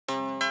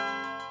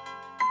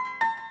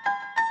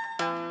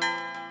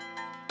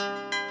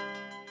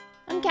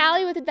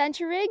Callie with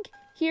Adventure Rig,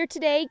 here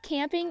today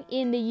camping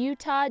in the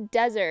Utah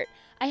desert.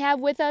 I have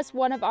with us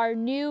one of our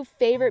new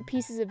favorite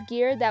pieces of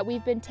gear that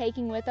we've been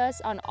taking with us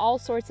on all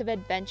sorts of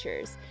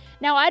adventures.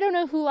 Now, I don't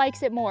know who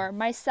likes it more,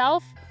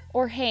 myself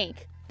or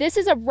Hank. This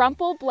is a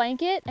Rumpl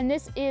Blanket, and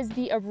this is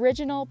the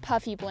original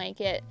Puffy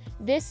Blanket.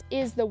 This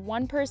is the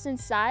one-person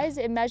size.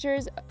 It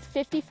measures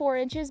 54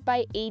 inches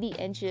by 80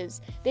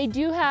 inches. They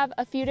do have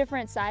a few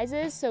different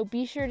sizes, so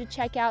be sure to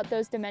check out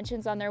those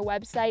dimensions on their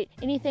website.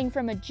 Anything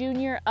from a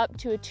junior up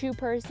to a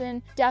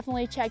two-person.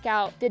 Definitely check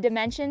out the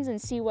dimensions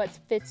and see what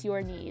fits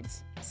your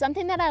needs.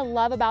 Something that I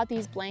love about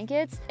these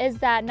blankets is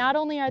that not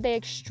only are they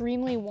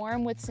extremely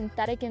warm with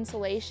synthetic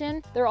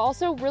insulation, they're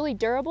also really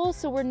durable,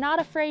 so we're not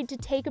afraid to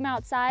take them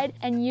outside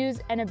and use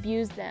and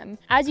abuse them.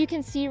 As you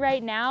can see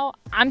right now,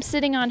 I'm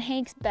sitting on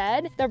Hank's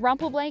bed. The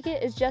Rumpl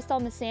Blanket is just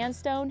on the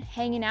sandstone,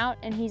 hanging out,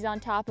 and he's on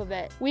top of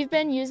it. We've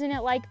been using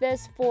it like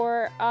this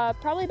for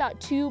probably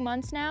about 2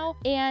 months now,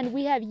 and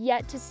we have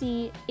yet to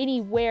see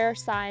any wear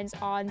signs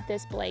on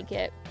this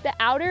blanket. The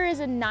outer is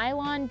a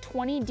nylon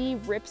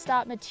 20D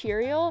ripstop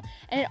material,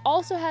 and it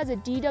also has a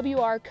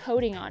DWR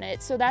coating on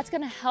it, so that's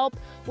going to help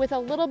with a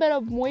little bit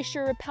of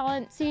moisture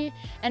repellency.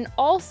 And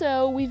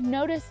also we've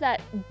noticed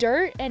that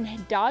dirt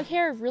and dog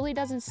hair really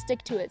doesn't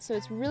stick to it, so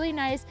it's really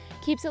nice,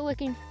 keeps it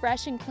looking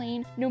fresh and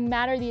clean no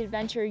matter the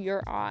adventure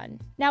you're on.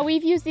 Now,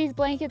 we've used these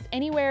blankets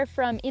anywhere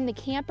from in the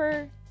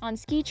camper, on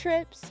ski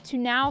trips, to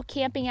now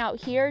camping out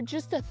here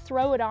just to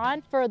throw it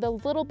on for the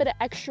little bit of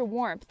extra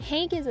warmth.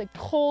 Hank is a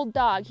cold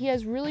dog. He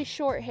has really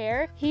short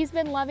hair. He's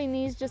been loving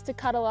these just to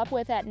cuddle up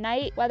with at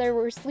night, whether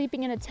we're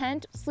sleeping in a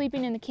tent,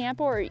 sleeping in the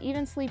camper, or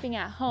even sleeping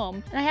at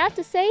home. And I have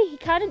to say, he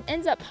kind of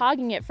ends up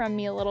hogging it from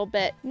me a little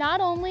bit.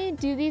 Not only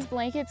do these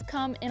blankets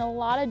come in a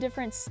lot of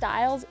different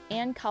styles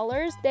and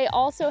colors, they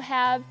also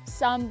have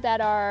some that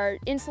are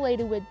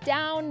insulated with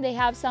down. They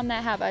have some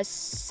that have a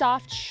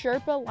soft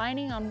Sherpa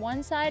lining on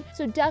one side.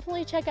 So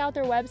definitely check out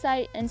their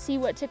website and see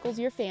what tickles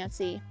your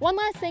fancy. One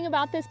last thing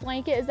about this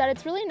blanket is that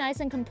it's really nice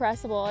and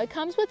compressible. It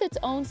comes with its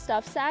own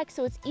stuff sack,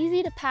 so it's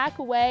easy to pack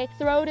away,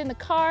 throw it in the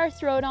car,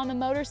 throw it on the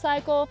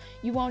motorcycle.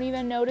 You won't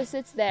even notice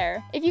it's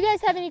there. If you guys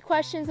have any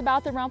questions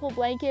about the Rumpl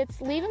blankets,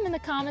 leave them in the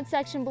comment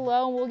section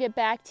below and we'll get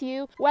back to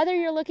you. Whether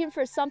you're looking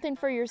for something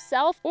for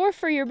yourself or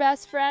for your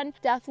best friend,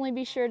 definitely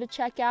be sure to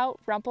check out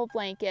Rumpl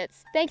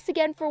Blankets. Thanks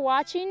again for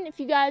watching. If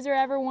you guys are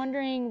ever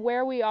wondering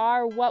where we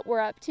are, what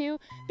we're up to,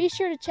 be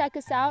sure to check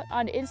us out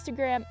on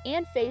Instagram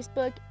and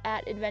Facebook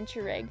at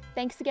Adventure Rig.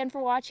 Thanks again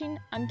for watching.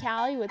 I'm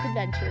Callie with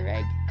Adventure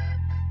Rig.